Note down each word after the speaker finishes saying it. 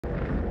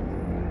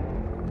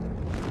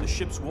The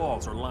ship's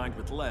walls are lined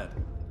with lead.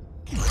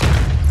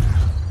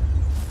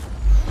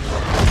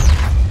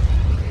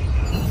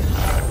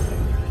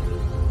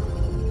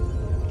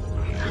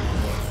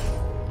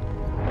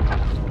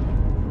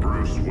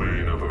 Bruce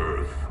Wayne of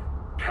Earth,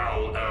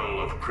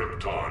 Kal-El of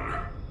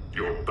Krypton.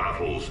 Your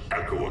battles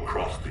echo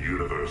across the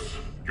universe.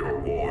 Your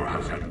war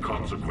has had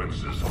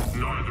consequences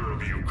neither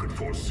of you could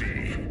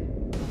foresee.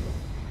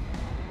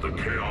 The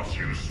chaos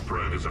you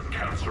spread is a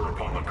cancer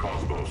upon the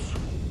cosmos.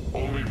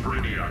 Only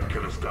Braniac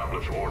can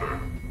establish order.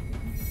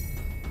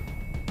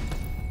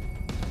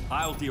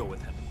 I'll deal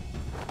with him.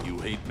 You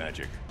hate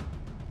magic.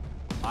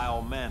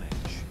 I'll manage.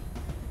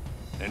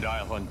 And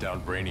I'll hunt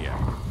down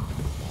Braniac.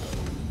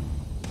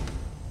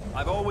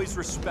 I've always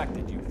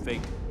respected you,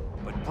 Fate.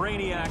 But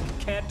Braniac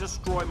can't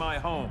destroy my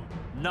home.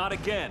 Not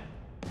again.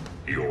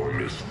 Your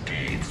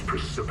misdeeds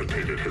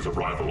precipitated his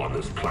arrival on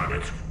this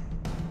planet.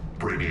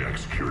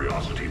 Braniac's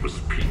curiosity was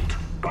piqued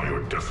by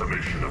your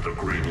decimation of the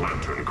Green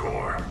Lantern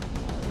Corps.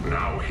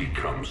 Now he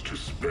comes to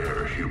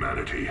spare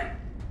humanity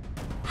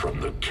from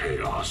the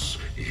chaos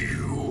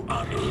you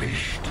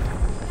unleashed.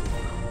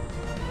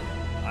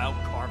 I'll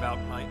carve out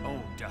my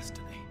own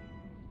destiny.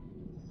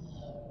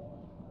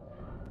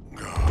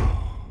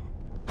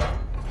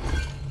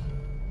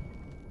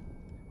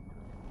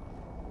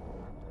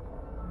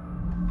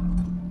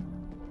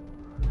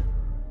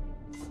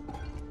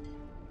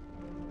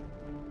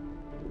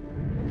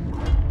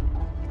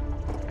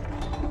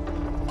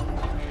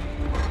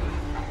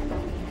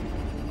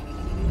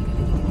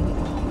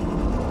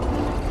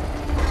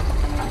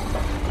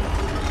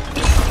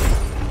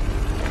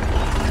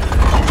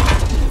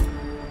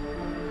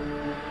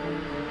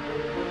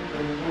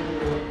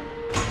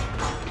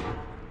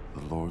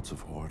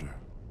 Of order.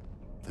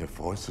 Their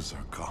voices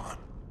are gone.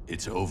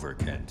 It's over,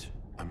 Kent.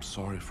 I'm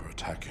sorry for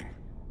attacking.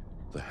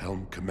 The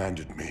Helm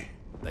commanded me.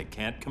 They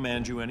can't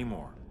command you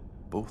anymore.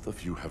 Both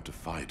of you have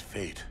defied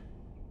fate.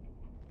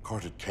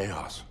 Courted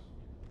chaos.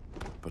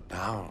 But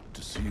now,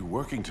 to see you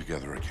working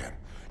together again,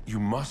 you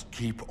must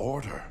keep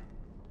order,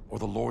 or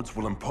the Lords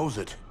will impose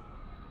it.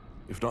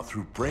 If not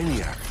through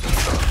Braniac,